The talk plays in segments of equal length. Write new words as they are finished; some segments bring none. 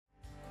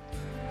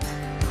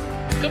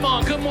Come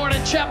on, good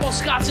morning, Chapel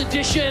Scott's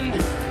Edition.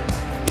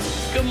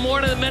 Good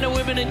morning, the men and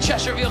women in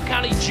Chesterfield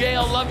County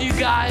Jail. Love you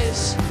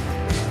guys.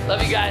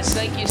 Love you guys.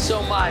 Thank you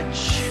so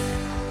much.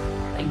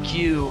 Thank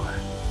you.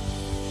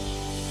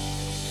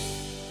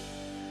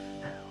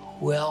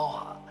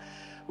 Well,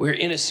 we're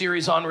in a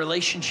series on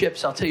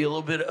relationships. I'll tell you a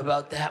little bit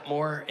about that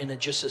more in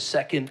just a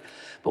second.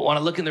 But want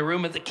to look in the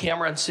room at the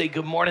camera and say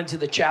good morning to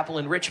the chapel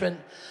in Richmond.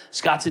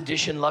 Scott's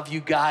Edition. Love you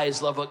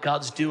guys. Love what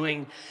God's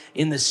doing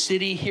in the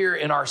city here,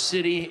 in our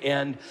city.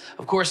 And,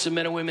 of course, the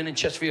men and women in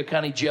Chesterfield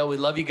County Jail. We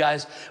love you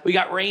guys. We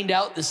got rained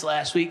out this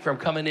last week from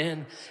coming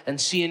in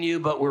and seeing you,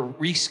 but we're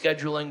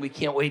rescheduling. We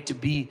can't wait to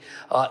be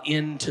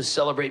in to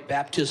celebrate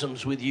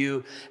baptisms with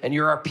you. And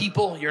you're our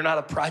people. You're not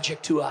a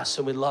project to us.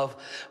 And we love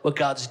what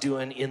God's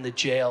doing in the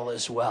jail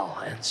as well.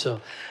 And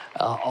so,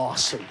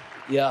 awesome.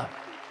 Yeah.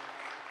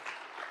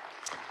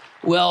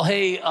 Well,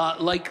 hey,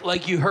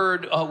 like you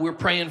heard, we're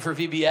praying for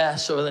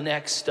VBS over the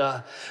next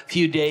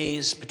few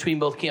days between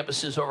both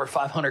campuses. Over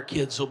 500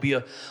 kids will be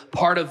a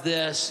part of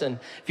this. And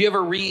if you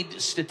ever read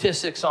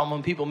statistics on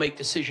when people make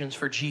decisions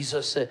for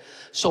Jesus, it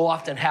so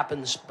often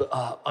happens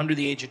under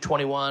the age of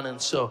 21.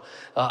 And so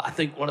I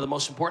think one of the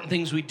most important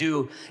things we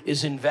do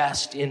is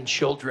invest in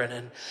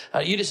children.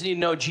 And you just need to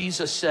know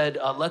Jesus said,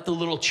 let the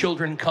little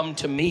children come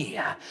to me.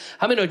 How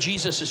many know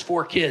Jesus is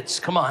for kids?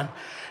 Come on.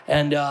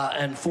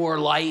 And for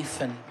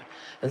life.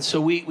 And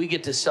so we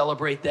get to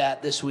celebrate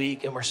that this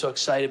week, and we're so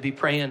excited to be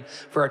praying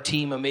for our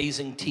team,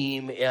 amazing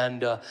team,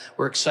 and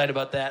we're excited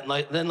about that.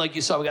 And then, like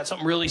you saw, we got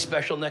something really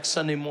special next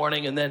Sunday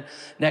morning, and then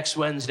next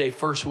Wednesday,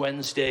 first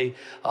Wednesday,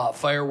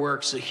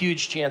 fireworks, a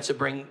huge chance to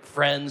bring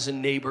friends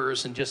and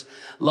neighbors and just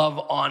love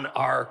on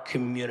our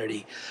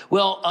community.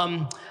 Well,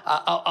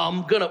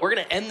 we're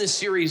gonna end this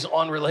series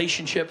on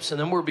relationships,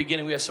 and then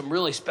we have some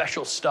really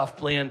special stuff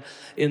planned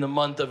in the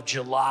month of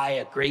July,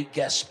 a great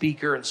guest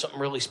speaker, and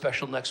something really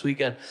special next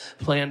weekend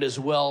planned as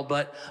well.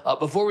 But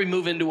before we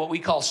move into what we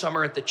call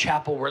Summer at the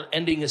Chapel, we're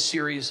ending a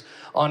series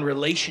on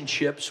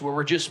relationships where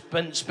we're just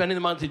spending the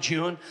month of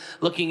June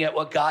looking at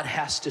what God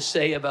has to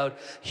say about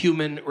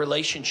human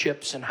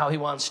relationships and how he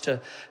wants to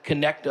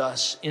connect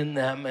us in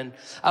them. And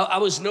I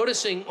was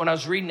noticing when I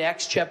was reading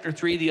Acts chapter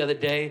 3 the other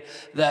day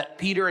that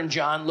Peter and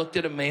John looked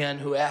at a man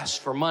who asked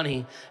for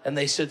money, and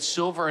they said,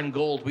 silver and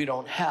gold we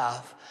don't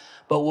have,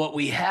 but what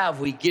we have,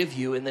 we give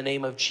you. In the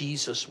name of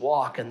Jesus,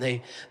 walk. And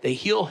they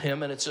heal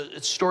him. And it's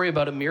a story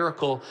about a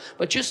miracle.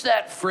 But just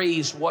that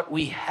phrase, what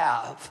we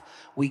have,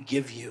 we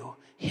give you,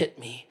 hit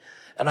me.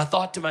 And I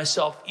thought to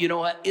myself, you know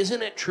what?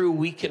 Isn't it true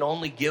we can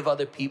only give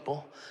other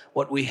people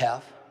what we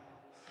have?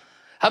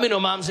 How many know,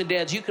 moms and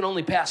dads, you can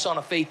only pass on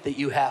a faith that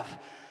you have?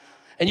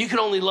 And you can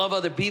only love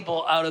other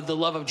people out of the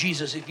love of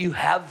Jesus if you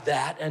have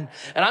that. And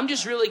I'm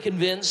just really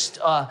convinced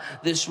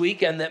this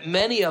weekend that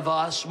many of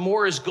us,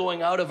 more is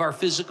going out of our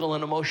physical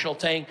and emotional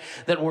tank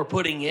than we're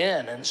putting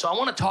in. And so I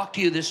want to talk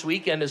to you this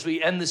weekend as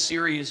we end the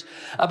series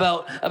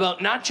about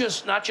not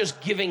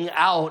just giving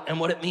out and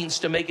what it means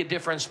to make a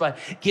difference by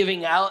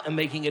giving out and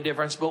making a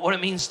difference, but what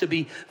it means to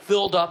be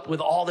filled up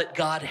with all that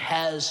God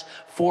has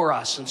for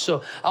us. And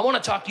so I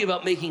want to talk to you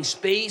about making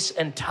space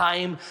and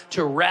time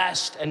to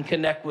rest and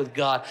connect with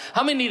God.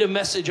 How many need a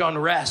message on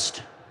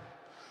rest?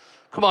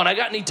 Come on, I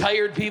got any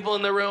tired people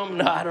in the room?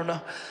 No, I don't know.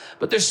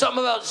 But there's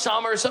something about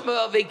summer, something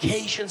about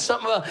vacation,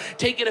 something about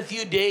taking a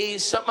few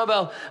days, something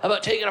about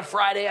taking a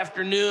Friday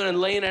afternoon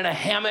and laying in a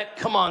hammock.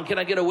 Come on, can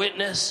I get a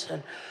witness?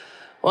 And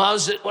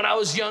when I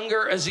was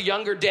younger, as a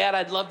younger dad,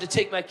 I'd love to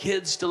take my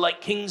kids to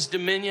like King's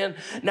Dominion.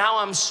 Now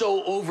I'm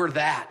so over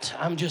that.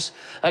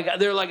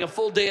 They're like a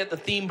full day at the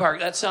theme park.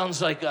 That sounds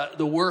like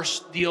the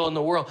worst deal in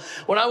the world.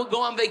 When I would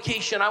go on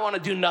vacation, I want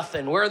to do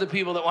nothing. Where are the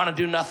people that want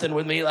to do nothing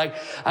with me? Like,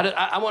 I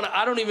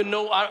don't even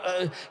know.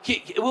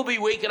 We'll be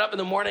waking up in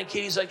the morning.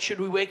 Katie's like,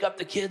 should we wake up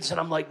the kids? And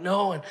I'm like,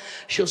 no. And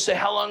she'll say,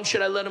 how long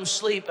should I let them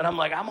sleep? And I'm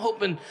like, I'm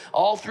hoping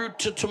all through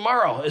to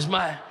tomorrow is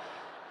my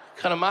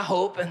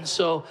hope. And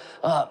so,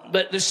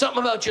 but there's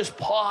something about just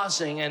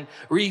pausing and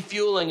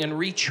refueling and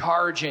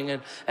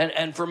recharging.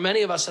 And for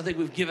many of us, I think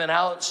we've given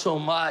out so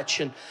much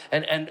and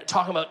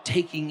talking about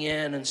taking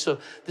in. And so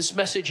this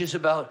message is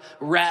about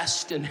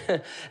rest. And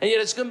yet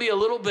it's going to be a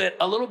little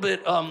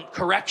bit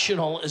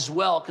correctional as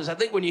well. Because I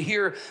think when you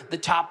hear the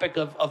topic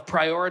of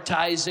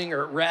prioritizing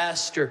or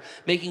rest or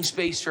making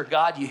space for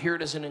God, you hear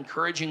it as an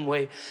encouraging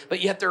way.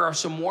 But yet there are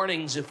some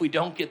warnings if we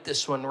don't get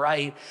this one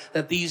right,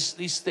 that these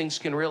things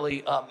can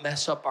really mess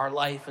up our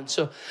life. And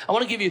so I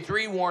want to give you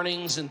 3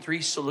 warnings and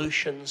 3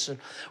 solutions. And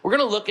we're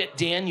going to look at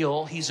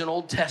Daniel. He's an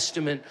Old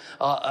Testament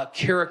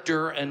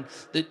character. And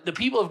the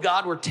people of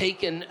God were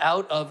taken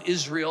out of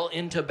Israel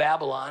into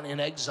Babylon in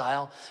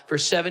exile for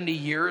 70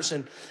 years.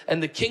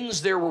 And the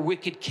kings there were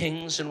wicked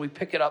kings. And we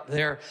pick it up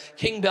there.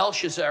 King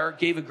Belshazzar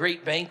gave a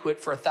great banquet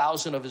for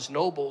 1,000 of his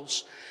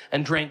nobles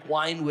and drank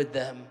wine with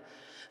them.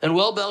 And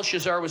while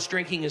Belshazzar was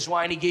drinking his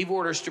wine, he gave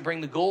orders to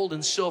bring the gold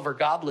and silver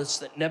goblets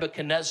that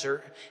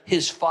Nebuchadnezzar,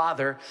 his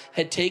father,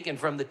 had taken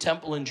from the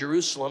temple in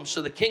Jerusalem,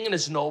 so the king and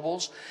his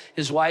nobles,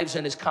 his wives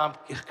and his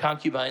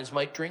concubines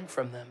might drink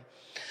from them.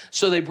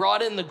 So they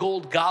brought in the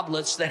gold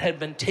goblets that had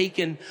been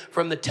taken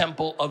from the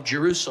temple of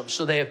Jerusalem.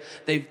 So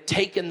they've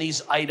taken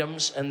these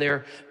items and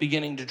they're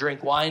beginning to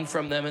drink wine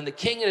from them. And the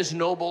king and his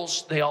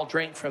nobles, they all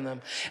drank from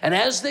them. And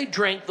as they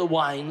drank the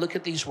wine, look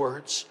at these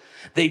words,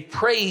 they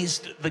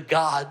praised the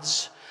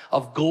gods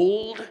of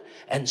gold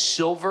and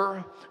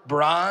silver,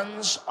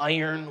 bronze,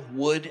 iron,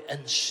 wood,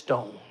 and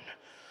stone.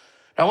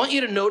 Now, I want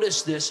you to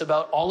notice this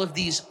about all of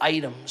these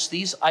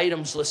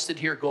items listed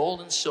here,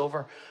 gold and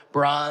silver,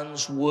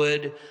 bronze,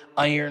 wood,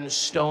 iron,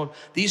 stone.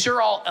 These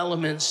are all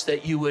elements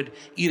that you would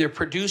either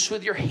produce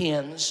with your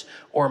hands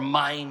or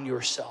mine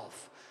yourself.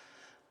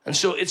 And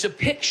so it's a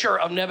picture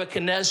of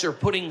Nebuchadnezzar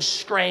putting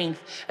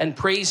strength and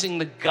praising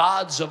the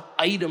gods of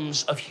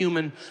items of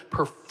human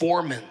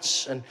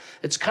performance. And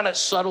it's kind of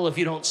subtle if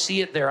you don't see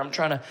it there. I'm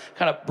trying to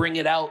kind of bring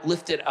it out,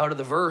 lift it out of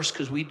the verse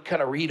because we'd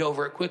kind of read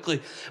over it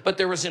quickly. But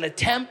there was an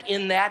attempt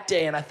in that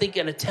day, and I think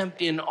an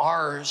attempt in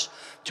ours,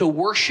 to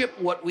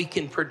worship what we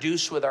can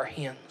produce with our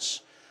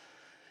hands.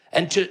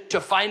 And to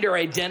find our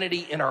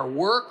identity in our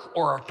work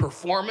or our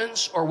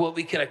performance or what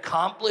we can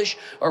accomplish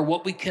or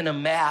what we can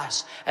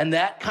amass. And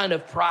that kind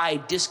of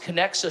pride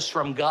disconnects us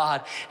from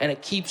God and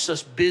it keeps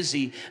us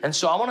busy. And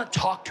so I want to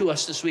talk to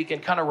us this week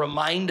and kind of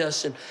remind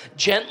us and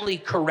gently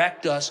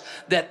correct us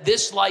that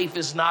this life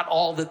is not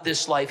all that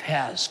this life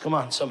has. Come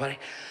on, somebody.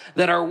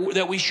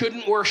 That we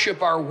shouldn't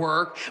worship our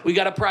work. We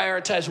got to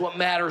prioritize what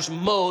matters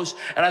most.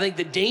 And I think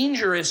the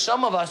danger is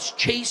some of us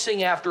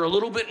chasing after a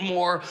little bit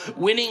more,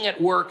 winning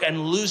at work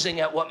and losing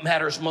at what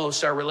matters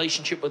most, our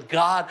relationship with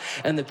God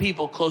and the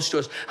people close to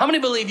us. How many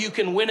believe you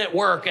can win at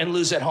work and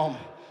lose at home?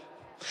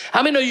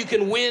 How many know you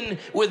can win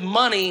with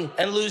money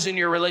and lose in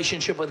your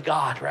relationship with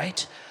God,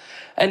 right?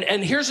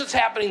 And here's what's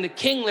happening. The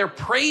king, they're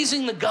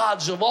praising the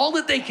gods of all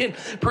that they can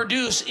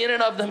produce in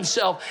and of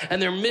themselves, and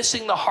they're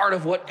missing the heart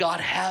of what God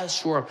has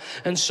for them.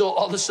 And so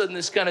all of a sudden,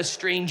 this kind of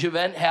strange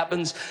event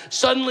happens.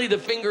 Suddenly, the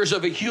fingers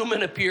of a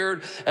human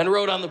appeared and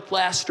wrote on the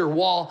plaster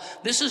wall.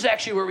 This is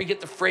actually where we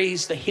get the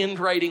phrase, the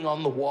handwriting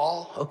on the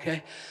wall,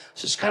 okay?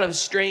 So it's kind of a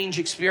strange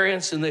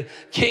experience. And the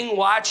king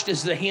watched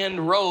as the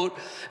hand wrote,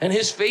 and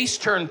his face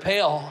turned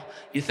pale,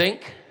 you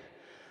think?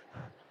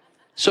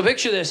 So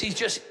picture this, he's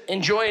just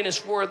enjoying his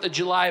 4th of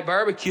July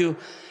barbecue,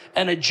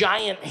 and a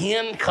giant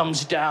hand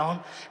comes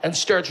down and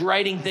starts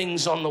writing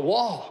things on the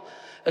wall.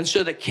 And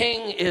so the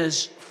king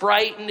is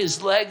frightened,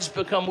 his legs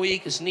become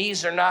weak, his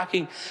knees are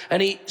knocking,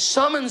 and he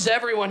summons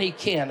everyone he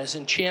can, his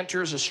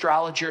enchanters,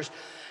 astrologers,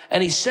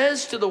 and he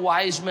says to the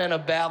wise men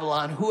of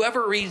Babylon,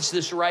 whoever reads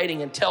this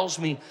writing and tells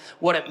me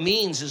what it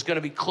means is going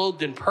to be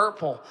clothed in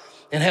purple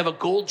and have a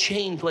gold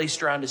chain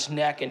placed around his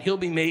neck, and he'll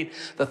be made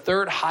the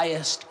 3rd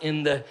highest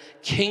in the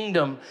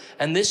kingdom.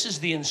 And this is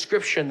the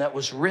inscription that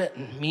was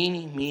written,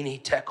 Mene, Mene,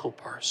 Tekel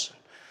Parsin.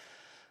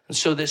 And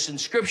so this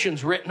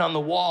inscription's written on the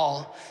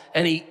wall,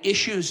 and he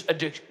issues a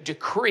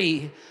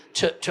decree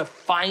to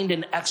find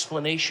an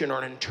explanation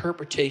or an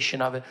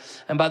interpretation of it.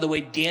 And by the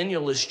way,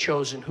 Daniel is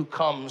chosen who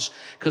comes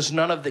because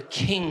none of the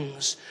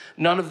king's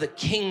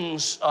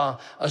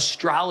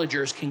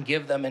astrologers can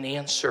give them an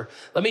answer.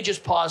 Let me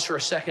just pause for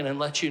a second and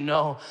let you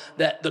know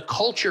that the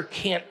culture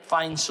can't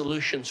find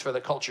solutions for the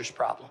culture's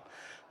problem.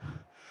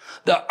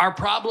 Our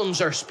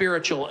problems are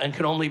spiritual and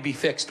can only be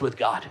fixed with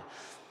God.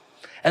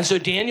 And so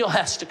Daniel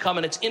has to come,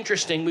 and it's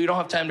interesting, we don't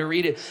have time to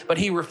read it, but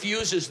he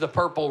refuses the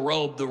purple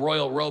robe, the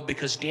royal robe,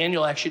 because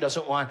Daniel actually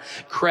doesn't want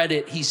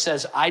credit. He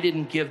says, I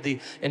didn't give the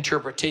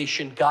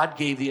interpretation, God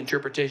gave the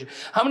interpretation.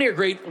 How many are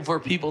grateful for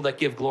people that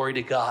give glory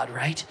to God,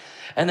 right?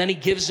 And then he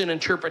gives an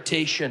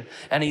interpretation,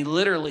 and he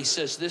literally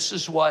says, this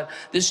is what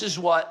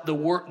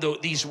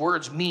these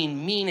words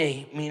mean,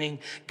 meaning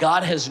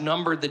God has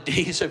numbered the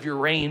days of your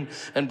reign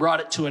and brought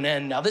it to an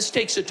end. Now, this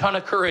takes a ton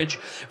of courage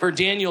for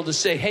Daniel to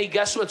say, hey,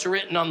 guess what's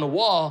written on the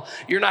wall?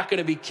 You're not going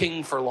to be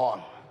king for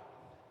long.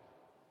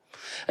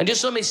 And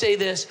just let me say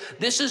this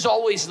is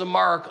always the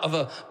mark of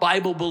a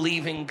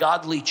Bible-believing,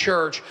 godly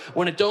church.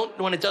 When it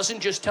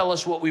doesn't just tell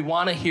us what we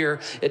want to hear,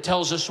 it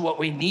tells us what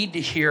we need to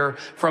hear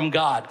from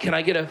God. Can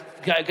I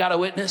got a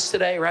witness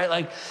today,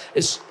 right?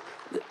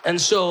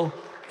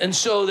 And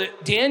so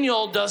that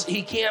Daniel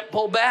he can't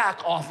pull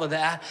back off of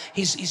that.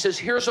 He says,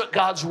 here's what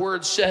God's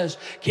word says.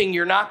 King,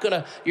 you're not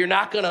gonna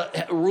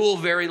rule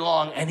very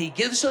long. And he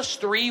gives us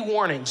 3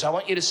 warnings. I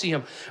want you to see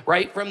them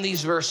right from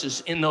these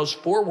verses in those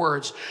 4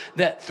 words,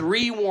 that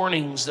 3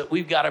 warnings that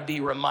we've got to be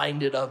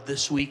reminded of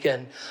this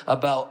weekend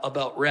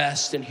about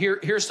rest. And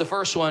here's the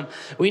first one.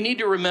 We need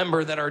to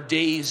remember that our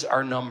days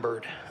are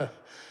numbered.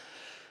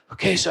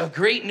 Okay, so I have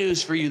great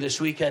news for you this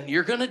weekend.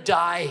 You're gonna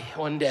die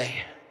one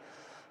day.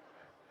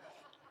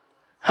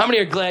 How many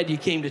are glad you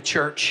came to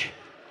church?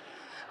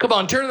 Come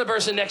on, turn to the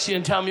person next to you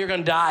and tell them you're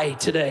going to die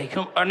today.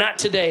 Or not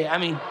today,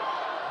 I'm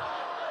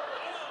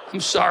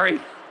sorry.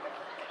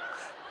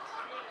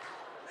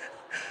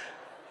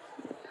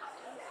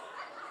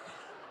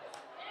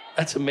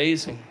 That's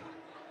amazing.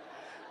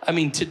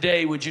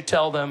 Today, would you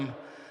tell them,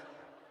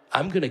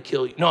 I'm going to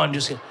kill you? No, I'm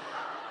just kidding.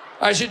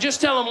 All right, so just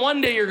tell them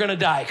one day you're going to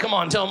die. Come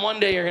on, tell them one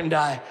day you're going to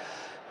die.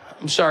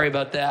 I'm sorry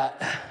about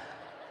that.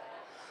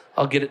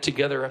 I'll get it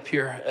together up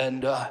here.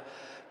 And how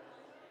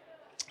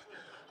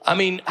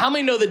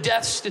many know the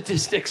death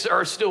statistics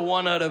are still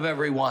 1 out of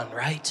every 1,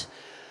 right?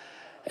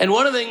 And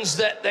one of the things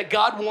that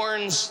God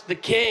warns the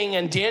king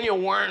and Daniel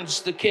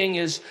warns the king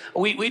is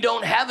we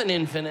don't have an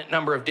infinite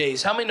number of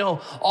days. How many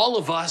know all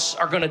of us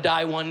are going to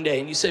die one day?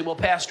 And you say, well,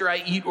 Pastor,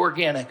 I eat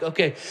organic.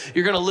 Okay,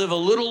 you're going to live a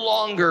little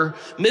longer,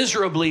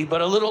 miserably,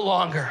 but a little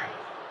longer.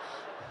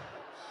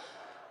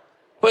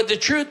 But the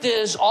truth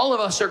is, all of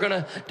us are going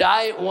to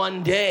die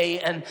one day,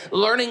 and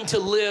learning to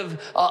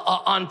live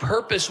on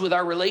purpose with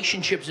our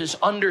relationships is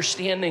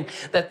understanding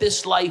that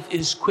this life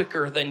is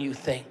quicker than you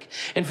think.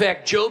 In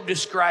fact, Job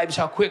describes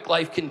how quick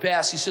life can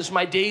pass. He says,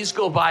 my days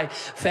go by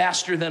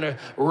faster than a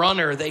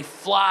runner. They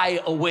fly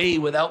away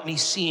without me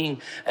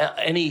seeing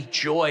any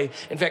joy.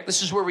 In fact,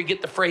 this is where we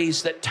get the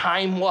phrase that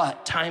time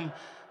what? Time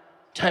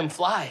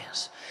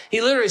flies. He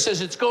literally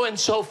says, it's going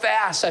so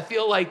fast. I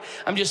feel like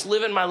I'm just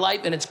living my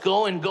life and it's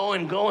going.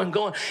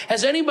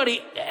 Has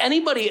anybody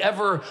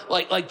ever,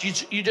 like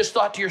you just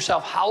thought to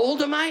yourself, how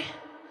old am I?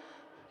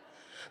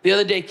 The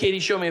other day, Katie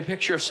showed me a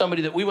picture of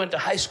somebody that we went to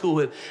high school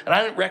with, and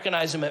I didn't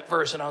recognize him at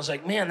first. And I was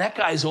like, man, that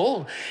guy's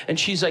old. And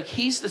she's like,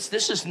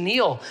 this is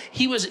Neil.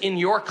 He was in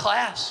your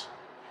class.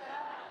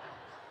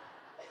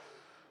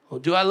 Well,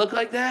 do I look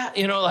like that?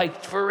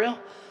 Like for real?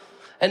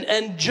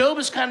 And Job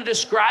is kind of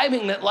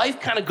describing that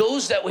life kind of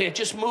goes that way. It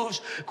just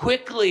moves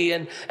quickly,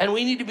 and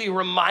we need to be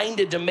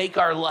reminded to make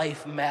our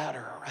life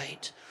matter,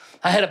 right?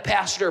 I had a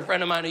pastor, a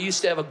friend of mine, who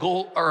used to have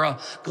a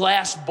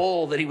glass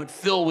bowl that he would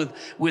fill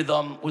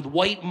with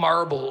white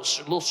marbles,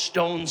 little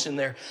stones in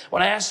there.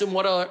 When I asked him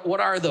what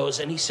are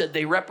those, and he said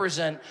they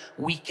represent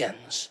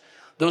weekends.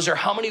 Those are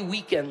how many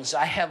weekends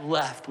I have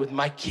left with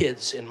my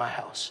kids in my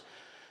house.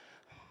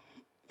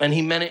 And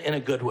he meant it in a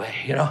good way,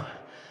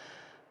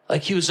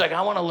 Like he was like,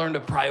 I want to learn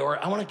to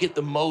prioritize. I want to get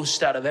the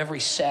most out of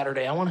every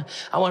Saturday. I want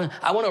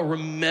to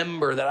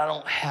remember that I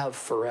don't have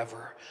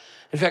forever.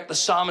 In fact, the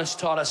psalmist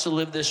taught us to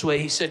live this way.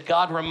 He said,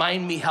 God,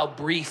 remind me how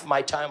brief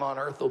my time on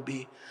earth will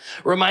be.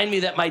 Remind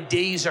me that my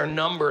days are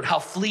numbered, how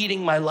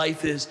fleeting my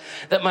life is,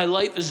 that my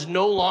life is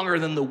no longer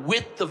than the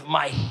width of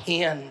my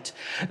hand,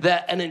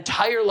 that an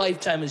entire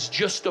lifetime is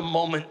just a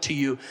moment to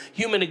you.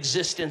 Human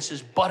existence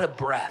is but a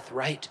breath,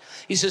 right?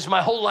 He says,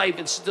 my whole life,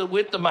 it's the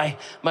width of my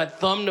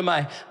thumb to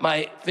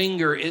my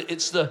finger.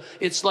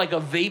 It's like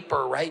a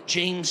vapor, right?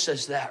 James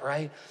says that,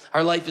 right?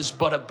 Our life is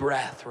but a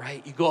breath,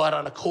 right? You go out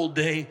on a cold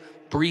day,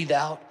 breathe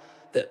out,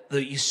 that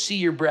you see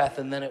your breath,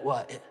 and then it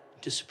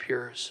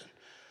disappears.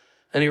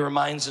 And he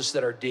reminds us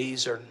that our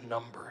days are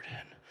numbered.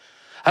 And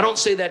I don't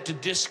say that to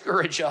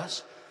discourage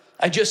us.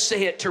 I just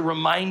say it to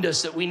remind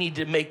us that we need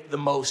to make the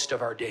most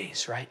of our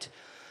days, right?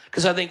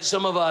 Because I think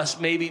some of us,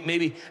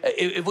 maybe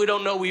if we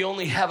don't know, we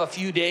only have a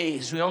few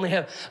days. We only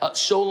have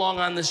so long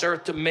on this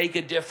earth to make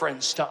a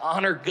difference, to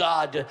honor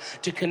God,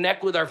 to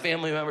connect with our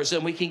family members.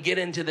 And we can get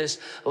into this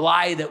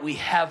lie that we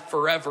have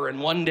forever, and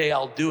one day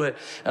I'll do it.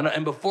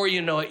 And before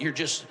you know it, you're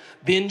just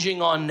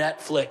binging on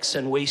Netflix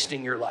and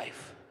wasting your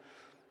life.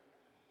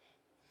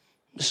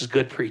 This is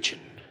good preaching,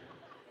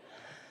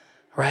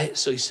 right?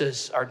 So he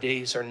says our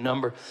days are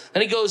numbered.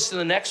 Then he goes to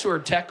the next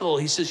word, tekel.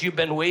 He says, you've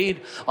been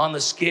weighed on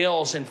the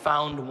scales and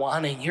found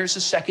wanting. Here's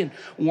a second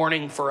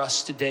warning for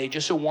us today,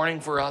 just a warning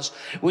for us.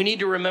 We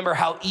need to remember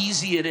how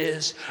easy it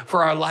is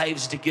for our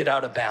lives to get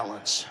out of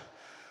balance.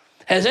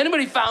 Has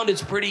anybody found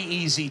it's pretty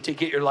easy to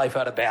get your life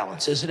out of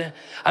balance, isn't it?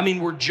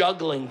 We're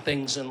juggling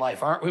things in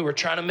life, aren't we? We're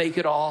trying to make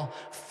it all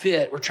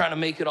fit. We're trying to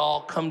make it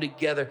all come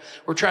together.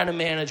 We're trying to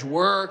manage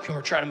work, and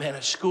we're trying to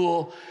manage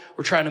school.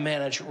 We're trying to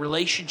manage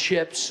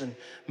relationships and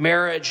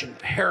marriage and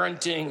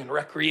parenting and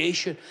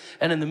recreation.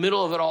 And in the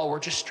middle of it all, we're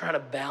just trying to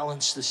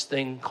balance this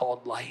thing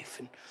called life.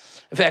 And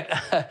in fact,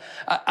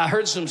 I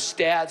heard some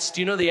stats.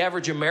 Do you know the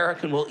average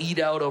American will eat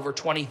out over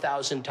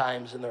 20,000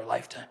 times in their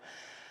lifetime?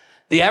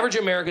 The average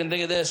American,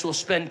 think of this, will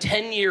spend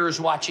 10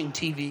 years watching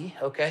TV,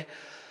 okay?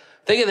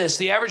 Think of this,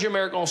 the average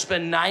American will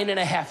spend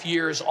 9.5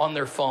 years on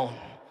their phone.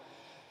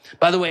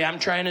 By the way, I'm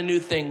trying a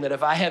new thing that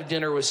if I have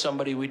dinner with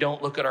somebody, we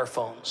don't look at our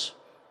phones.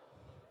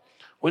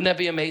 Wouldn't that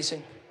be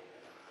amazing?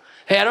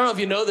 Hey, I don't know if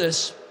you know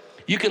this,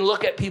 you can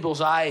look at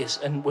people's eyes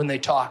and when they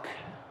talk.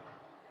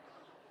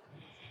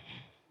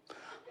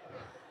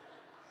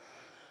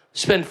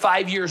 Spend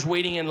 5 years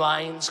waiting in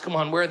lines. Come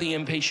on, we're the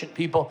impatient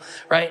people,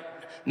 right?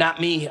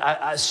 Not me.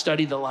 I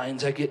study the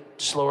lines. I get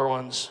slower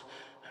ones.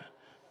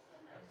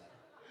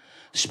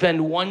 Spend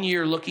 1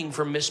 year looking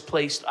for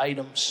misplaced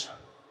items.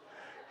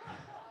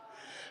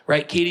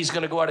 Right? Katie's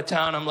going to go out of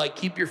town. I'm like,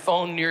 keep your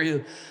phone near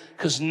you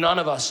because none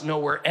of us know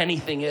where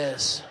anything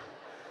is.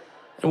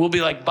 And we'll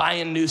be like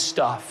buying new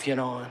stuff,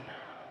 And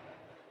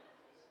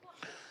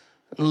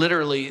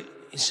literally,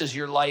 he says,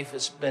 your life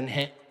has been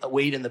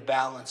weighed in the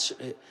balance.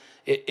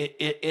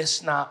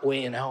 It's not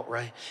weighing out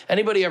right.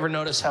 Anybody ever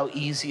notice how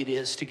easy it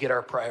is to get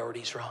our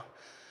priorities wrong?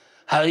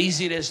 How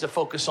easy it is to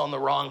focus on the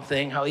wrong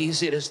thing, how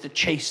easy it is to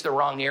chase the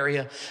wrong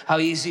area, how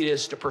easy it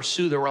is to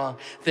pursue the wrong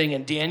thing.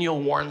 And Daniel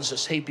warns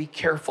us, hey, be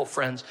careful,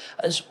 friends.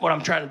 This is what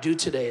I'm trying to do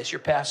today as your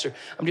pastor.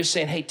 I'm just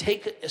saying, hey,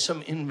 take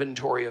some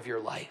inventory of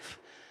your life.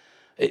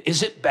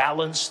 Is it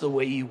balanced the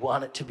way you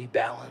want it to be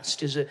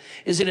balanced? Is it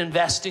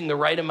investing the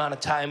right amount of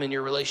time in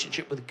your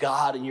relationship with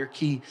God and your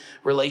key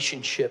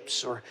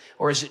relationships?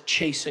 Or is it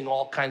chasing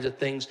all kinds of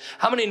things?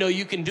 How many know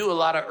you can do a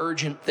lot of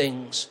urgent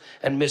things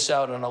and miss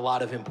out on a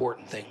lot of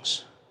important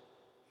things?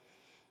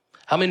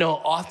 How many know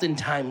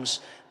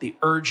oftentimes the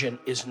urgent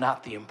is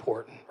not the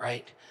important,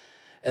 right?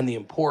 And the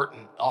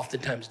important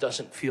oftentimes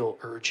doesn't feel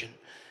urgent.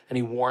 And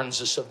he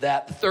warns us of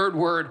that. The third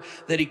word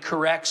that he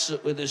corrects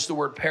with is the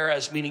word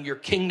Perez, meaning your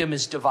kingdom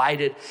is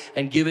divided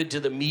and given to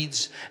the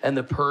Medes and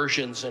the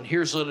Persians. And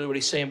here's literally what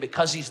he's saying.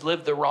 Because he's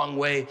lived the wrong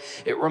way,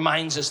 it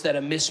reminds us that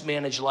a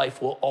mismanaged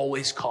life will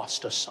always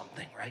cost us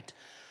something, right?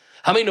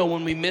 How many know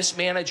when we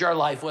mismanage our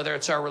life, whether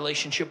it's our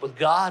relationship with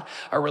God,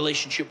 our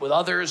relationship with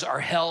others, our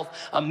health,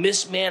 a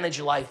mismanaged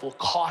life will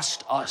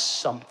cost us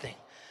something.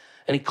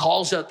 And he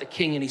calls out the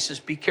king and he says,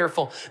 be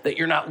careful that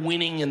you're not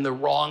winning in the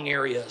wrong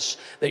areas,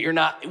 that you're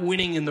not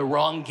winning in the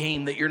wrong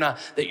game, that you're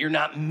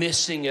not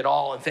missing it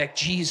all. In fact,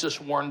 Jesus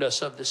warned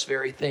us of this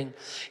very thing.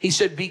 He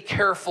said, be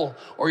careful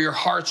or your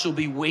hearts will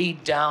be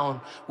weighed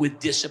down with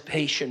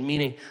dissipation,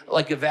 meaning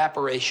like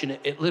evaporation.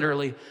 It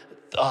literally,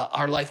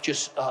 our life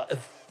just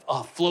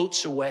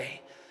floats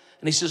away.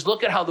 And he says,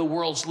 look at how the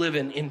world's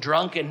living in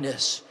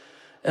drunkenness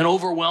and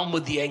overwhelmed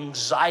with the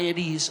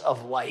anxieties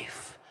of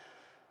life.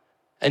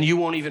 And you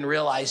won't even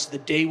realize the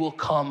day will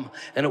come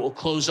and it will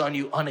close on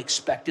you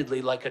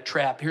unexpectedly like a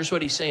trap. Here's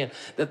what he's saying,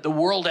 that the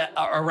world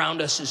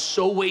around us is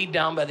so weighed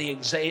down by the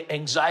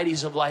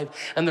anxieties of life,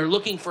 and they're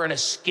looking for an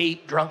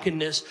escape,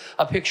 drunkenness,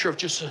 a picture of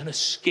just an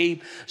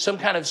escape, some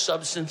kind of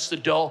substance to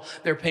dull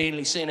their pain. And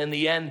he's saying in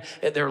the end,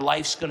 their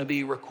life's going to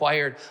be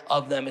required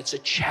of them. It's a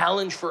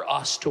challenge for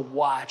us to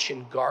watch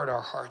and guard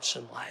our hearts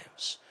and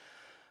lives.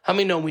 How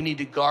many know we need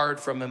to guard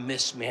from a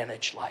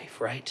mismanaged life,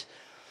 right?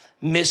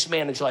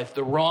 Mismanaged life,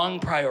 the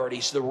wrong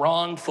priorities, the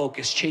wrong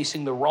focus,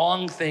 chasing the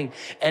wrong thing,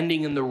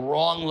 ending in the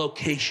wrong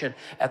location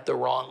at the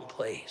wrong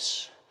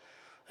place.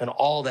 And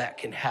all that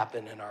can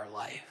happen in our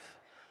life.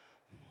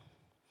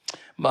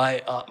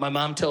 My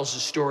mom tells the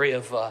story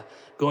of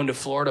going to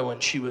Florida when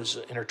she was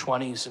in her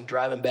 20s and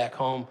driving back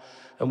home.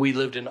 And we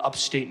lived in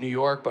upstate New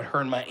York, but her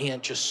and my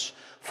aunt just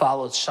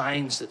followed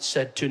signs that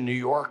said to New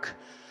York.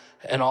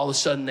 And all of a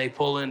sudden they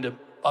pull into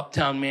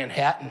uptown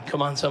Manhattan.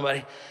 Come on,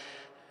 somebody.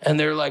 And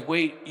they're like,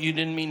 wait, you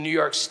didn't mean New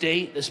York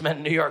State? This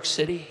meant New York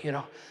City, you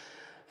know?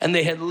 And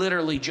they had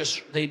literally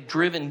they'd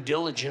driven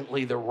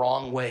diligently the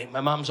wrong way. My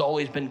mom's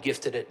always been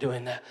gifted at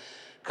doing that.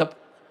 A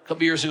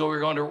couple years ago, we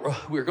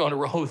were going to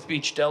Rehoboth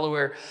Beach,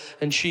 Delaware,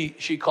 and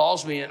she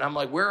calls me, and I'm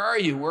like, where are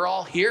you? We're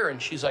all here.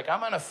 And she's like,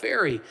 I'm on a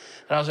ferry. And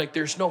I was like,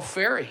 there's no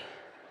ferry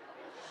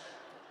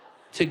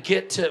to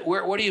get to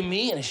where. What do you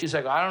mean? And she's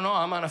like, I don't know,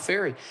 I'm on a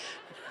ferry.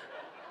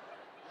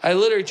 I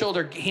literally told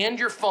her, hand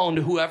your phone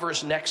to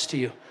whoever's next to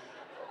you.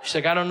 She's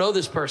like, I don't know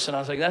this person. I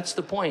was like, that's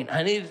the point.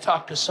 I need to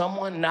talk to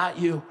someone, not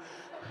you.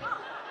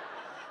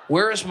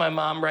 Where is my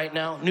mom right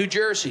now? New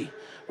Jersey.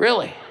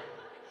 Really?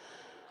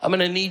 I'm going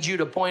to need you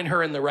to point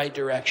her in the right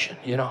direction,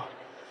 you know,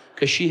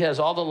 because she has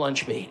all the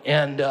lunch meat.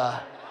 And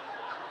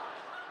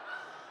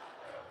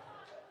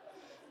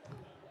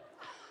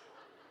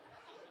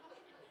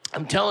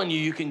I'm telling you,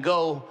 you can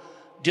go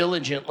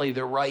diligently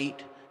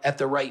at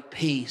the right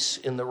pace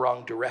in the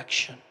wrong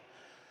direction.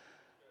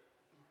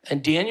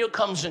 And Daniel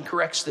comes and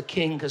corrects the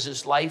king because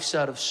his life's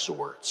out of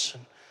sorts.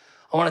 And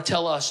I want to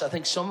tell us, I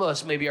think some of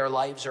us, maybe our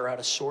lives are out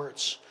of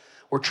sorts.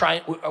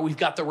 We've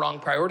got the wrong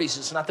priorities.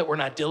 It's not that we're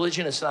not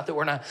diligent. It's not that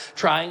we're not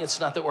trying. It's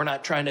not that we're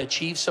not trying to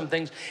achieve some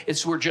things.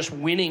 We're just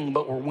winning,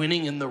 but we're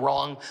winning in the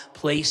wrong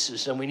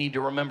places. And we need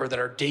to remember that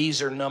our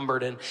days are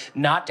numbered and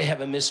not to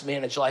have a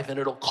mismanaged life. And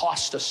it'll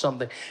cost us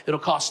something. It'll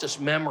cost us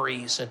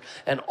memories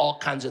and all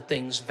kinds of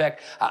things. In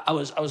fact, I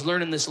was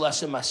learning this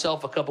lesson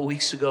myself a couple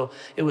weeks ago.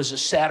 It was a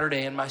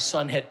Saturday, and my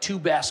son had 2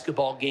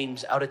 basketball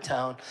games out of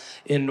town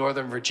in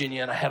Northern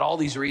Virginia. And I had all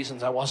these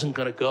reasons I wasn't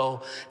going to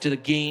go to the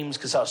games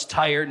because I was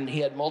tired, and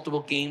he had multiple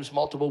games,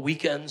 multiple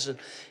weekends, and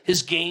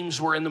his games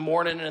were in the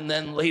morning and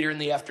then later in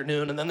the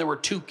afternoon, and then there were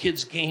 2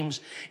 kids' games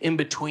in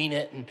between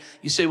it. And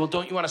you say, well,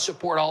 don't you want to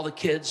support all the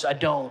kids? I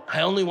don't.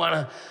 I only want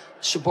to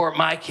support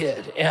my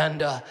kid.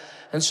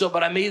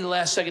 But I made the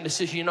last second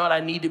decision, you know what,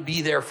 I need to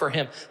be there for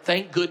him.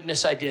 Thank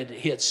goodness I did.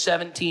 He had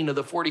 17 of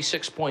the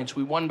 46 points.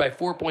 We won by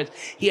 4 points.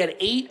 He had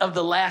 8 of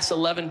the last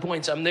 11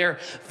 points. I'm there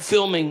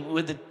filming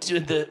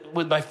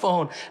with my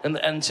phone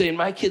and saying,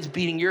 my kid's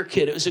beating your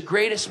kid. It was the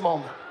greatest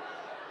moment.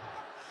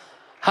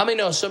 How many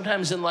know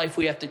sometimes in life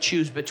we have to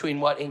choose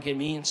between what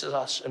inconveniences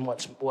us and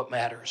what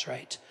matters,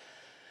 right?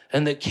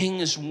 And the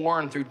king is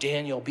warned through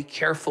Daniel, be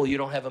careful you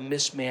don't have a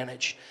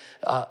mismanaged,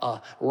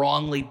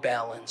 wrongly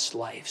balanced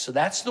life. So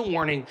that's the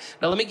warning.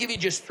 Now let me give you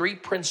just 3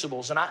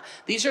 principles. And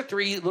these are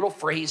 3 little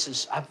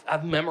phrases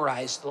I've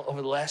memorized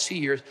over the last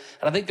few years.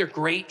 And I think they're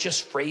great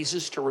just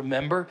phrases to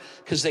remember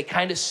because they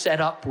kind of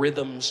set up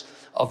rhythms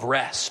of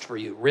rest for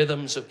you,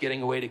 rhythms of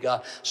getting away to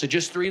God. So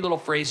just 3 little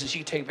phrases. You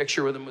can take a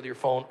picture with them with your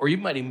phone, or you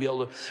might even be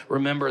able to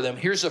remember them.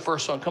 Here's the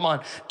first one. Come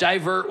on.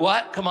 Divert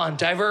what? Come on,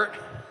 divert.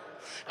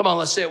 Come on,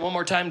 let's say it one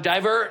more time.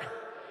 Divert.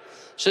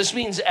 So this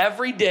means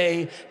every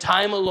day,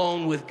 time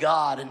alone with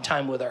God and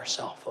time with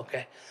ourselves,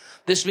 okay?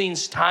 This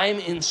means time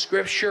in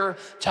scripture,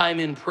 time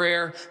in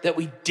prayer, that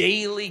we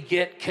daily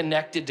get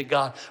connected to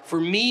God. For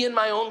me, in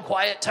my own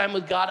quiet time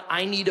with God,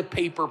 I need a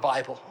paper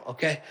Bible,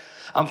 okay?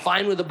 I'm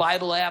fine with a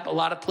Bible app, a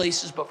lot of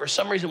places, but for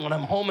some reason, when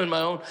I'm home in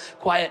my own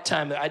quiet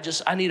time,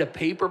 I need a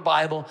paper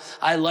Bible.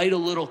 I light a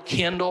little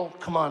candle.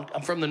 Come on,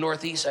 I'm from the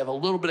Northeast. I have a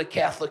little bit of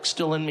Catholic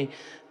still in me.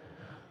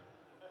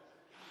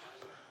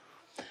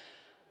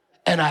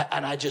 And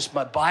I just,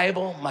 my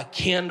Bible, my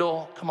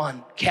candle, come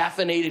on,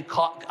 caffeinated,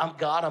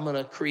 God, I'm going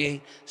to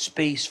create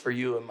space for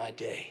you in my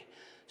day,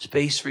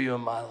 space for you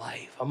in my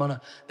life. I'm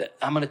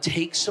going to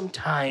take some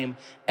time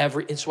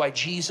it's why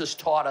Jesus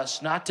taught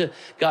us not to,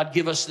 God,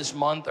 give us this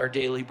month our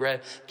daily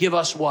bread. Give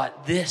us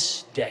what?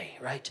 This day,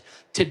 right?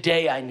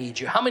 Today I need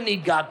you. How many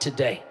need God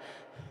today?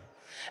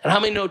 And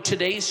how many know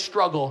today's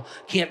struggle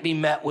can't be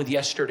met with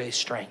yesterday's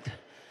strength?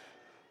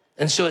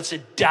 And so it's a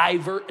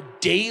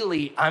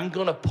daily, I'm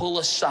going to pull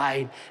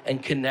aside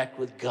and connect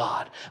with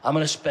God. I'm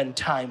going to spend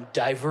time,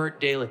 divert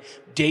daily.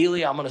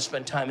 Daily, I'm going to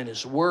spend time in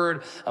his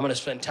word. I'm going to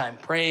spend time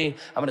praying.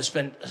 I'm going to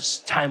spend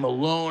time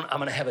alone. I'm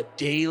going to have a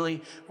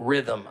daily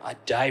rhythm, a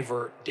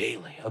divert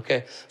daily,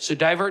 okay? So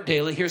divert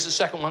daily. Here's the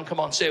second one. Come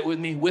on, say it with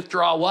me.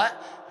 Withdraw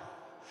what?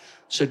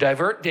 So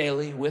divert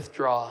daily,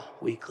 withdraw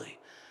weekly.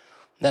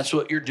 That's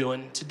what you're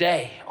doing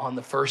today on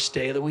the first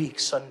day of the week,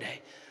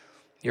 Sunday.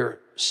 You're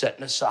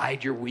setting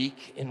aside your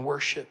week in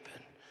worship.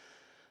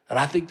 And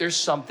I think there's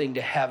something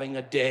to having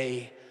a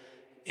day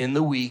in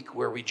the week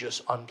where we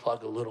just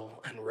unplug a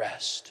little and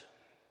rest.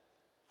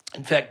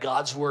 In fact,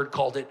 God's word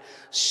called it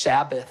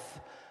Sabbath.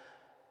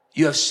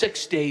 You have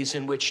 6 days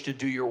in which to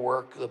do your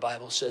work, the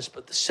Bible says,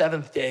 but the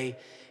seventh day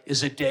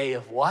is a day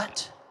of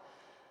what?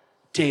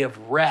 Day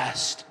of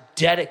rest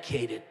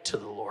dedicated to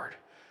the Lord.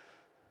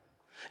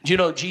 Do you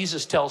know,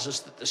 Jesus tells us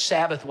that the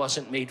Sabbath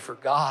wasn't made for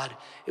God,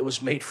 it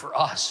was made for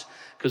us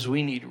because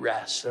we need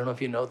rest. I don't know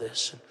if you know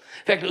this.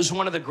 In fact, it was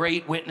one of the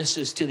great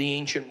witnesses to the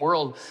ancient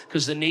world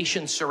because the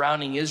nations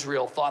surrounding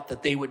Israel thought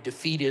that they would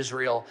defeat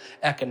Israel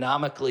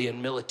economically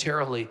and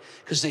militarily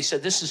because they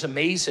said, this is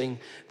amazing.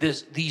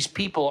 These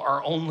people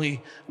are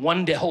only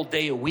one whole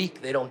day a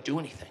week. They don't do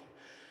anything.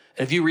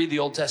 And if you read the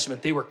Old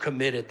Testament, they were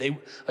committed.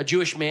 A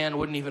Jewish man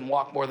wouldn't even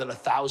walk more than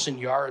 1,000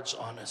 yards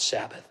on a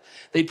Sabbath.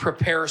 They'd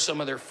prepare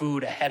some of their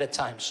food ahead of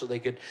time so they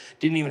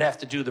didn't even have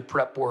to do the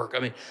prep work.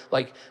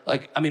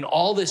 I mean,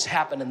 all this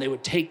happened and they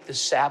would take the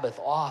Sabbath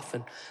off.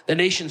 And the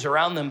nations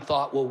around them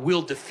thought, well,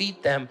 we'll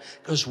defeat them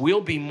because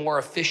we'll be more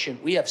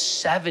efficient. We have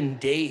 7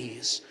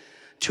 days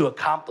to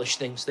accomplish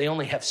things. They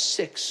only have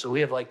 6. So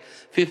we have like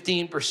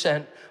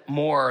 15%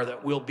 more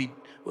that will be.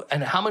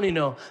 And how many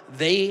know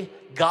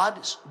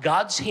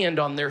God's hand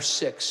on their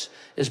 6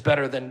 is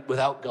better than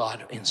without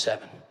God in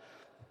 7?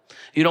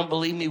 You don't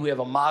believe me? We have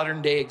a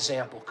modern day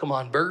example. Come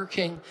on, Burger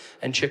King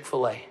and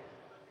Chick-fil-A.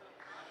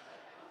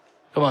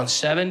 Come on,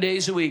 7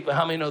 days a week. But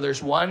how many know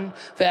there's one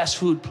fast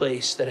food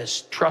place that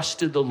has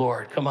trusted the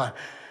Lord? Come on.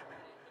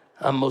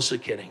 I'm mostly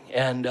kidding.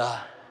 And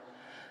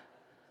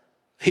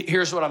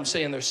here's what I'm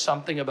saying. There's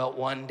something about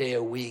 1 day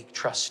a week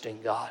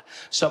trusting God.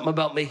 Something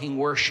about making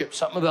worship.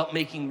 Something about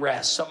making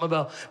rest. Something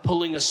about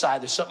pulling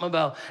aside. There's something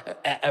about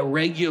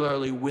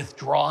regularly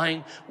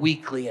withdrawing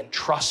weekly and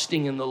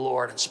trusting in the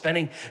Lord and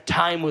spending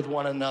time with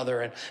one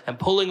another and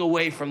pulling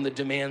away from the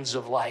demands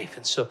of life.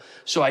 And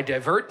so I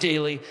divert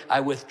daily. I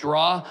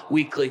withdraw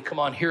weekly. Come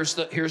on, here's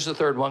the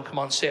third one. Come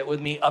on, say it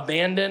with me.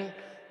 Abandon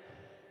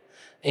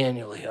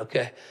annually,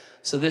 okay?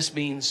 So this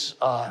means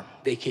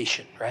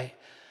vacation, right?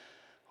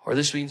 Or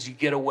this means you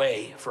get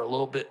away for a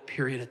little bit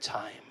period of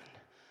time.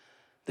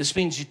 This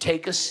means you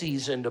take a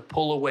season to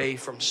pull away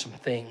from some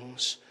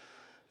things,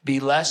 be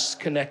less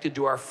connected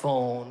to our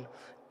phone,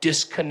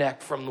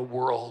 disconnect from the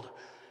world,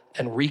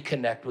 and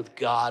reconnect with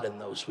God and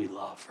those we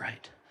love,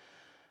 right?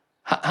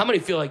 How many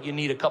feel like you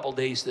need a couple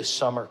days this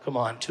summer, come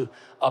on, to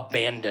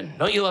abandon?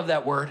 Don't you love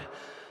that word?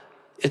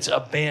 It's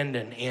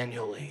abandon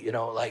annually, you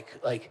know,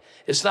 like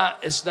it's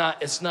not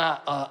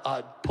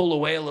pull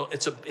away a little,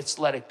 it's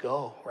let it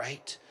go,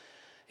 right?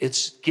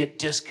 It's get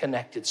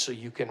disconnected so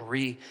you can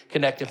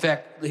reconnect. In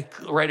fact, the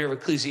writer of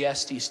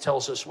Ecclesiastes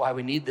tells us why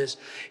we need this.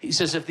 He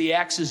says, if the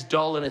axe is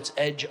dull and its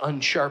edge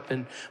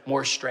unsharpened,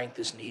 more strength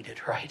is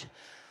needed, right?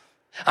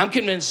 I'm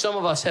convinced some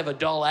of us have a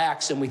dull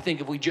axe and we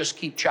think if we just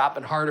keep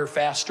chopping harder,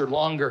 faster,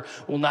 longer,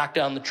 we'll knock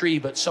down the tree.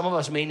 But some of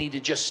us may need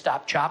to just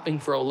stop chopping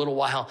for a little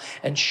while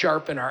and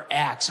sharpen our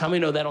axe. How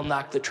many know that'll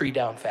knock the tree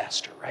down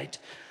faster, right?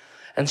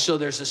 And so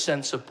there's a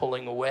sense of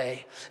pulling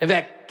away. In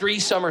fact, 3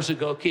 summers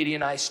ago, Katie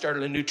and I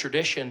started a new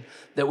tradition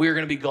that we were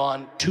going to be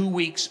gone 2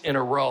 weeks in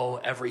a row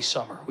every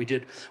summer. We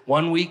did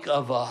 1 week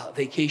of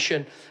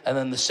vacation, and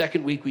then the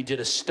second week we did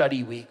a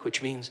study week,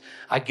 which means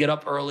I get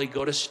up early,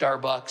 go to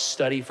Starbucks,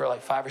 study for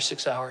like 5 or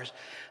 6 hours,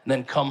 and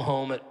then come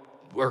home at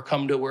or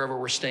come to wherever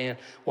we're staying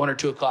 1 or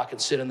 2 o'clock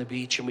and sit on the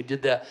beach. And we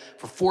did that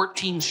for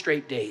 14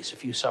 straight days a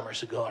few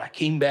summers ago. And I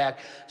came back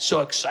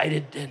so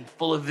excited and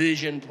full of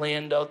vision,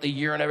 planned out the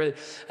year and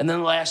everything. And then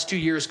the last 2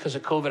 years, because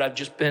of COVID,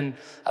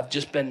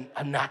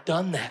 I've not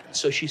done that. And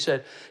so she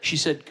said,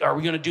 are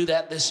we going to do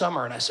that this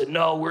summer? And I said,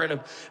 no, we're in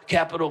a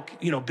capital,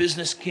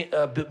 business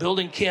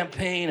building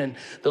campaign and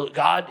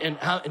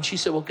and she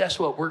said, well, guess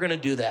what? We're going to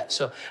do that.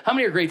 So how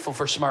many are grateful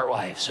for smart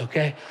wives?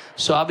 Okay.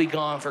 So I'll be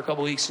gone for a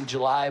couple weeks in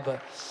July,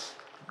 but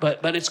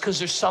it's because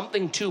there's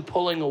something to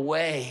pulling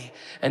away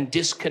and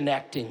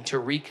disconnecting to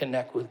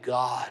reconnect with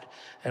God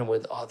and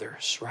with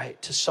others,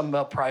 right? To some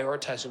about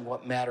prioritizing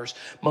what matters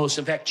most.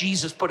 In fact,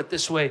 Jesus put it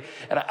this way,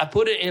 and I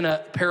put it in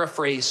a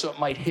paraphrase so it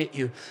might hit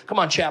you. Come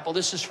on, chapel,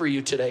 this is for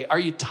you today. Are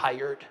you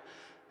tired?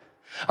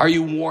 Are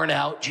you worn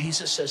out?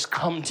 Jesus says,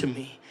 come to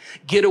me.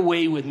 Get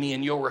away with me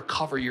and you'll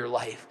recover your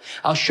life.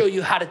 I'll show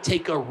you how to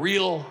take a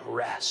real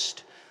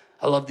rest.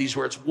 I love these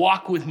words.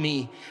 Walk with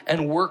me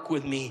and work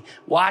with me.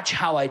 Watch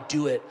how I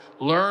do it.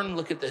 Learn,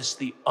 look at this,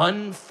 the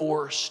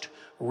unforced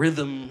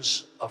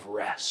rhythms of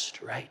rest,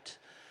 right?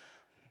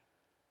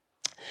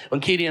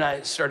 When Katie and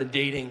I started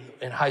dating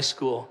in high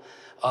school,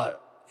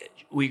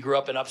 we grew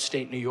up in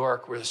upstate New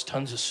York where there's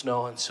tons of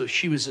snow. And so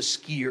she was a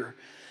skier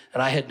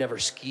and I had never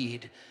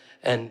skied.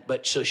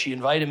 So she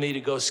invited me to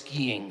go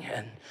skiing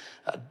and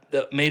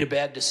made a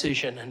bad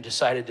decision and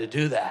decided to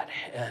do that.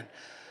 And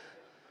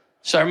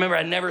so I remember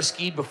I'd never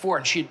skied before,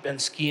 and she'd been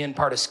skiing,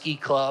 part of ski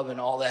club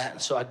and all that.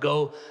 And so I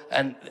go,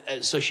 and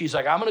so she's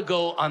like, I'm going to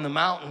go on the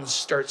mountains,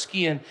 start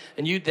skiing,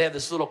 and they have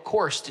this little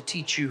course to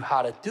teach you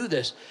how to do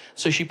this.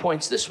 So she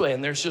points this way,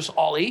 and there's just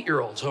all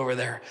 8-year-olds over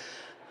there.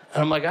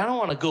 And I'm like, I don't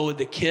want to go with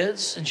the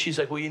kids. And she's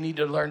like, well, you need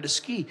to learn to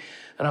ski.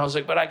 And I was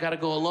like, but I got to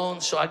go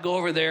alone. So I go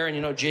over there,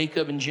 and,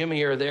 Jacob and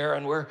Jimmy are there,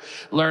 and we're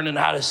learning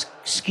how to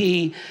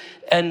ski.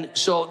 And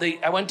so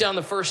I went down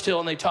the first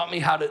hill and they taught me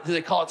do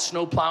they call it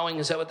snow plowing?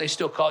 Is that what they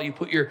still call it?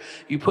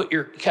 You put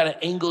your kind of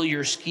angle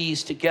your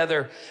skis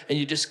together and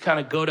you just kind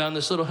of go down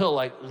this little hill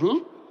like,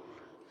 whoop.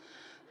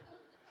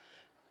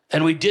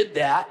 And we did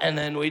that. And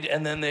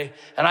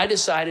I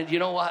decided, you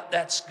know what?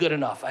 That's good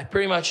enough. I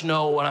pretty much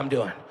know what I'm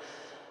doing.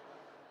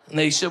 And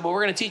they said, well,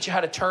 we're going to teach you how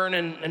to turn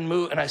and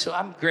move. And I said,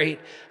 I'm great.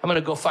 I'm going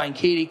to go find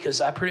Katie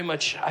because I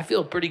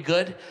feel pretty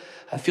good.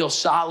 I feel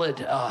solid,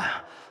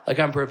 like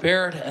I'm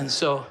prepared. And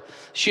so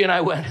she and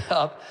I went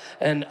up,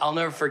 and I'll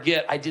never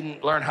forget, I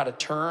didn't learn how to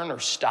turn or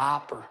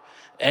stop or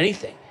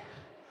anything.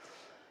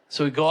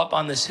 So we go up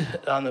on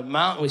the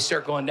mountain, we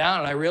start going down,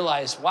 and I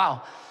realized,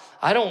 wow,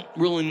 I don't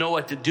really know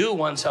what to do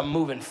once I'm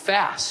moving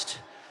fast.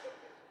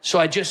 So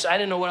I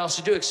didn't know what else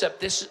to do except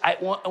this.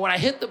 When I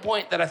hit the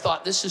point that I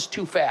thought this is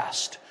too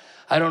fast,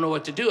 I don't know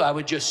what to do, I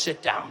would just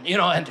sit down,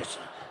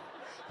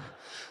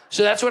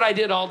 So that's what I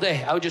did all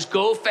day. I would just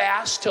go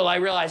fast till I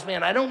realized,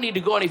 man, I don't need to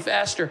go any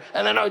faster.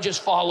 And then I would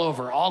just fall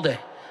over all day.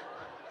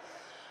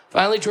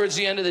 Finally, towards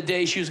the end of the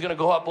day, she was going to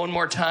go up one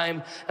more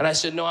time. And I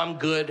said, no, I'm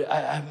good.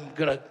 I'm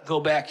going to go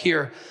back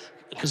here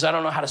because I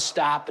don't know how to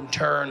stop and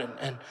turn.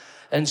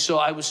 And so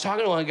I was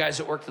talking to one of the guys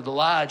that worked at the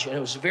lodge, and it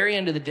was the very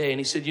end of the day. And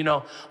he said,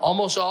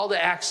 almost all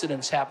the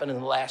accidents happen in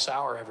the last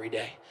hour every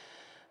day.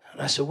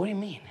 And I said, what do you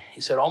mean?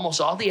 He said,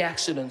 almost all the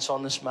accidents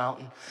on this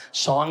mountain,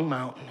 Song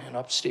Mountain in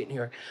upstate New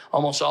York,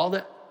 almost all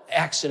the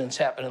accidents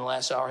happen in the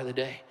last hour of the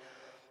day.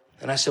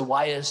 And I said,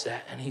 why is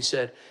that? And he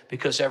said,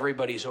 because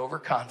everybody's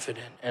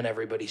overconfident and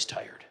everybody's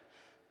tired.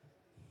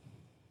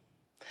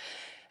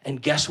 And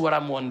guess what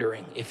I'm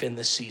wondering if in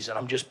this season,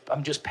 I'm just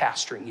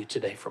pastoring you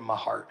today from my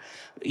heart,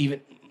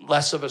 even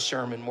less of a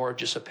sermon, more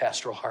just a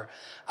pastoral heart.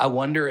 I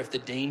wonder if the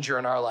danger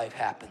in our life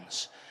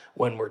happens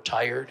when we're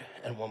tired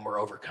and when we're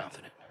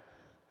overconfident.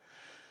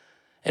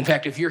 In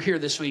fact, if you're here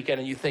this weekend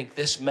and you think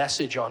this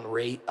message on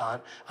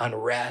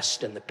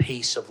rest and the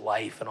pace of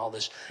life and all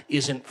this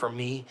isn't for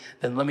me,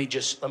 then let me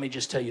just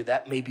tell you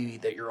that may be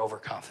that you're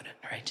overconfident,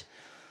 right?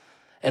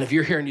 And if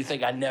you're here and you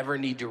think I never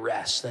need to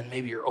rest, then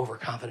maybe you're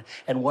overconfident.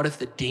 And what if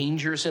the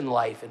dangers in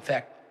life, in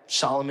fact,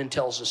 Solomon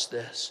tells us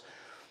this,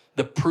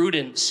 the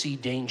prudent see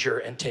danger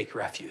and take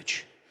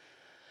refuge,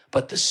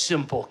 but the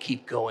simple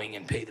keep going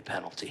and pay the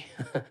penalty.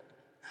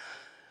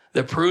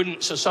 The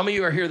prudent, so some of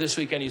you are here this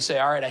weekend, you say,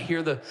 all right, I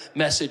hear the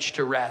message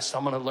to rest.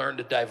 I'm going to learn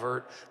to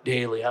divert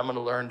daily. I'm going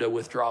to learn to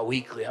withdraw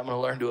weekly. I'm going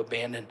to learn to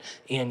abandon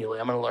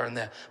annually. I'm going to learn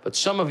that. But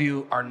some of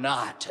you are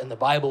not, and the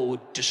Bible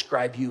would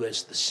describe you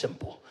as the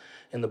simple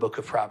in the book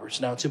of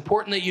Proverbs. Now, it's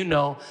important that you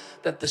know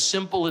that the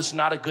simple is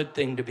not a good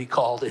thing to be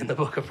called in the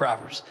book of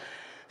Proverbs.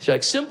 You're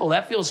like, simple,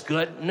 that feels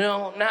good.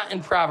 No, not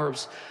in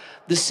Proverbs.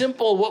 The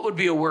simple, what would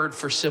be a word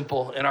for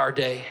simple in our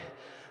day?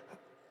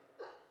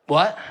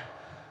 What?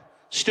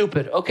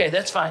 Stupid. Okay,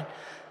 that's fine.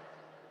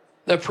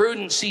 The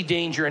prudent see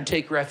danger and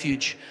take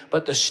refuge,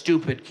 but the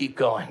stupid keep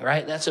going,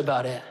 right? That's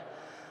about it.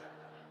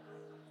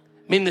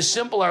 I mean, the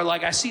simple are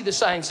like, I see the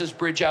sign says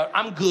bridge out.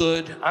 I'm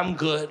good,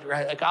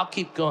 right? Like, I'll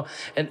keep going.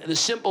 And the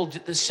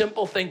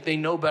simple think they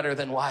know better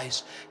than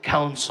wise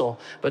counsel.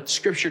 But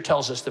Scripture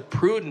tells us the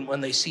prudent, when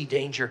they see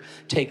danger,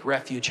 take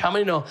refuge. How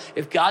many know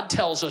if God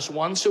tells us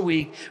once a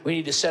week we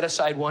need to set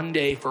aside one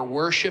day for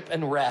worship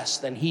and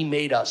rest, then he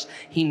made us.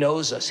 He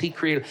knows us. He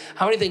created.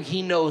 How many think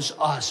he knows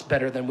us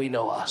better than we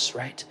know us,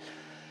 right?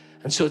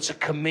 And so it's a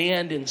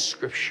command in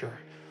Scripture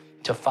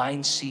to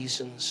find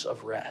seasons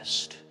of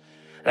rest.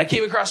 And I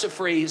came across a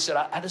phrase that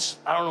I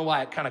don't know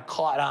why it kind of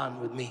caught on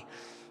with me.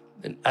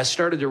 And I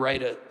started to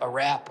write a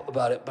rap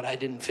about it, but I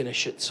didn't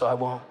finish it, so I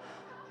won't.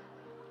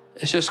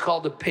 It's just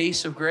called the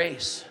pace of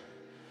grace.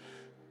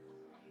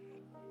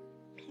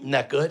 Isn't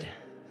that good?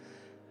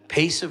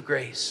 Pace of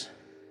grace.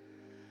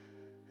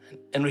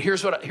 And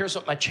here's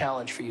what my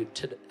challenge for you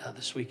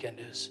this weekend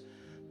is.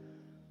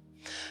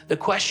 The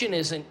question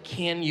isn't,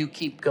 can you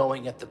keep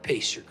going at the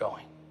pace you're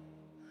going?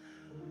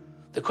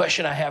 The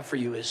question I have for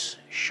you is,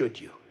 should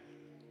you?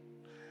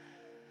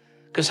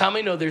 Because how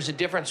many know there's a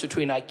difference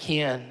between I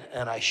can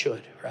and I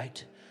should,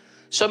 right?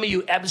 Some of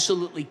you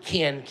absolutely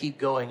can keep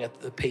going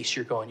at the pace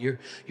you're going. You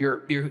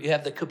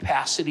have the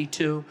capacity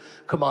to.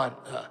 Come on,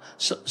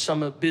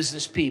 some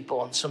business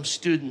people and some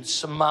students,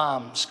 some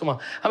moms. Come on,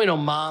 how many know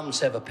moms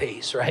have a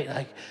pace, right?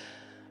 Like,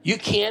 you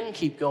can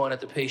keep going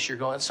at the pace you're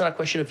going. It's not a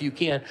question if you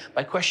can.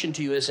 My question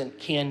to you isn't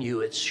can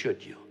you, it's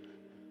should you.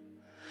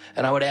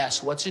 And I would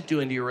ask, what's it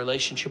doing to your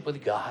relationship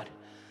with God?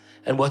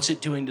 And what's it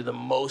doing to the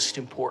most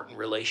important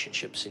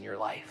relationships in your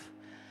life?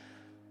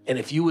 And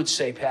if you would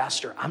say,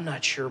 Pastor, I'm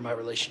not sure my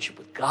relationship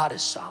with God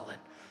is solid,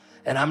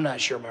 and I'm not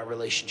sure my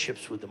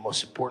relationships with the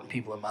most important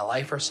people in my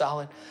life are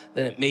solid,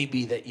 then it may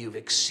be that you've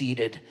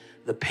exceeded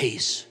the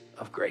pace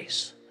of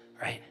grace,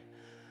 right?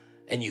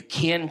 And you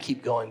can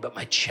keep going. But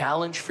my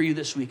challenge for you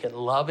this weekend,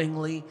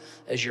 lovingly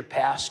as your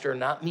pastor,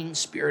 not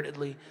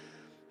mean-spiritedly,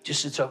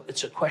 just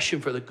it's a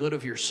question for the good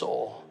of your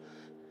soul,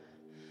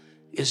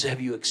 is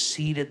have you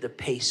exceeded the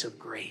pace of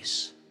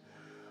grace?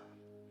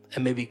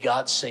 And maybe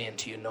God's saying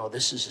to you, no,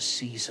 this is a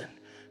season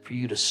for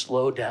you to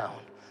slow down,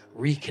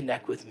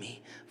 reconnect with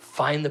me,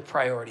 find the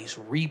priorities,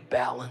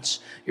 rebalance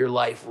your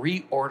life,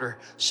 reorder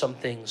some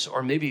things.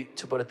 Or maybe,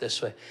 to put it this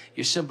way,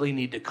 you simply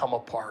need to come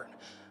apart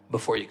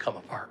before you come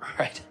apart,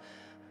 right?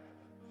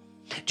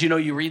 Do you know,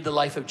 you read the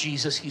life of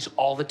Jesus, he's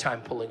all the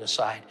time pulling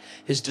aside.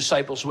 His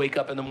disciples wake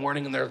up in the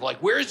morning and they're like,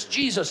 where's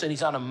Jesus? And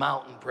he's on a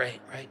mountain praying,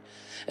 right?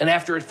 And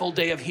after a full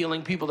day of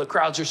healing people, the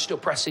crowds are still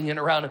pressing in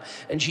around him.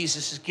 And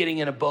Jesus is getting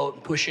in a boat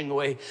and pushing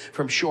away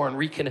from shore and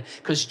reconnect.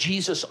 Because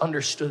Jesus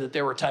understood that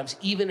there were times,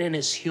 even in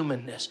his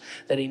humanness,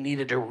 that he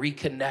needed to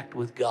reconnect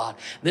with God.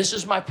 This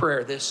is my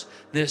prayer this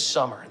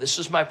summer. This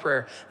is my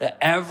prayer, that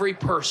every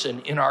person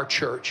in our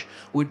church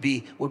would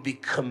be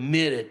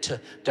committed to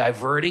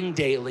diverting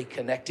daily,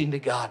 connecting to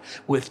God,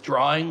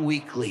 withdrawing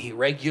weekly,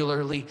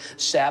 regularly,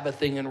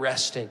 Sabbathing and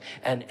resting,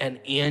 and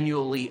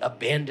annually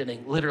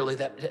abandoning. Literally,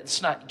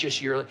 it's not just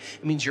yearly.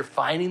 It means you're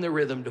finding the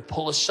rhythm to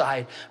pull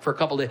aside for a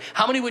couple days.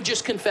 How many would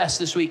just confess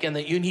this weekend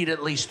that you need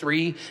at least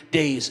 3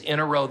 days in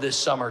a row this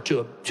summer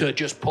to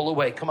just pull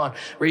away? Come on,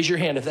 raise your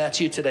hand if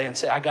that's you today and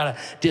say, I got to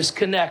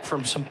disconnect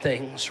from some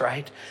things,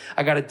 right?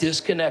 I got to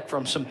disconnect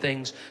from some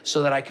things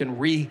so that I can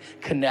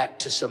reconnect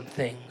to some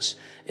things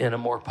in a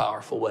more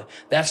powerful way.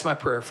 That's my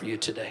prayer for you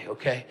today,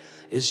 okay?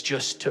 Is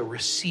just to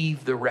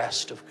receive the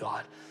rest of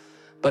God.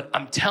 But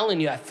I'm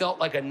telling you, I felt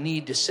like a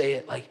need to say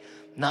it, like,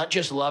 not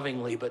just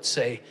lovingly, but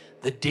say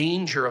the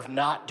danger of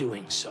not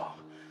doing so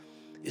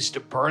is to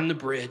burn the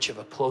bridge of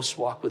a close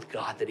walk with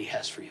God that he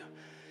has for you,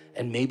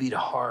 and maybe to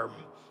harm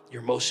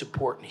your most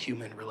important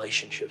human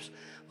relationships.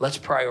 Let's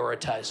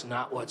prioritize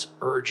not what's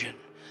urgent,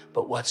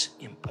 but what's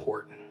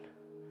important.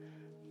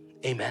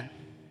 Amen.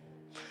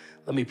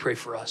 Let me pray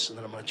for us, and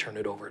then I'm going to turn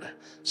it over to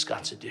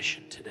Scott's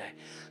addition today.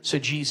 So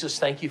Jesus,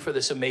 thank you for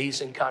this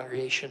amazing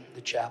congregation,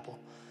 the chapel.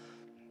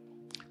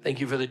 Thank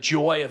you for the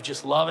joy of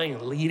just loving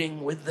and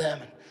leading with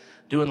them and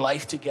doing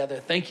life together.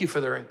 Thank you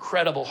for their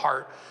incredible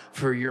heart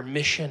for your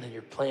mission and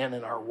your plan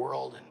in our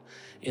world and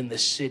in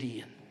this city.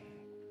 And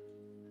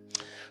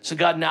so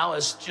God, now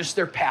as just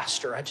their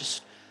pastor, I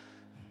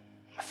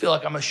feel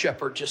like I'm a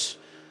shepherd just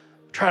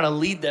trying to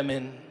lead them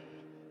in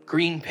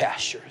green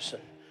pastures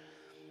and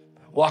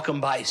walk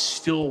them by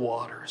still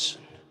waters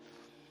and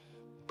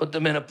put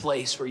them in a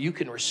place where you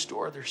can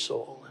restore their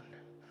soul.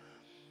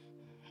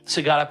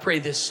 So God, I pray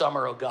this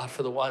summer, oh God,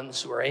 for the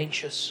ones who are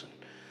anxious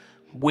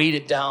and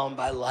weighted down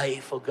by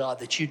life, oh God,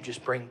 that you'd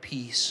just bring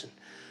peace and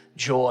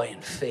joy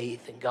and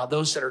faith. And God,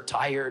 those that are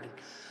tired,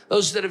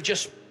 those that have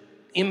just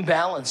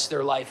imbalanced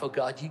their life, oh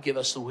God, you give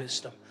us the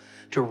wisdom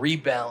to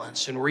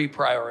rebalance and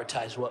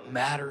reprioritize what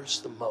matters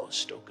the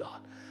most, oh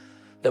God,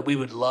 that we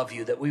would love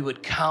you, that we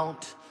would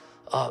count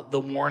the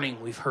warning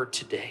we've heard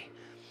today,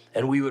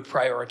 and we would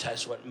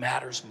prioritize what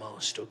matters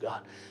most, oh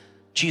God.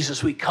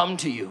 Jesus, we come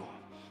to you,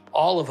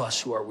 all of us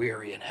who are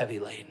weary and heavy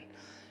laden,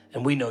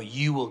 and we know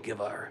you will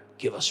give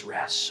us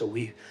rest. So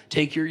we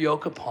take your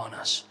yoke upon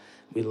us.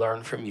 We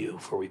learn from you,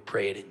 for we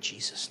pray it in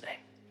Jesus'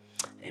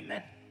 name.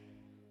 Amen.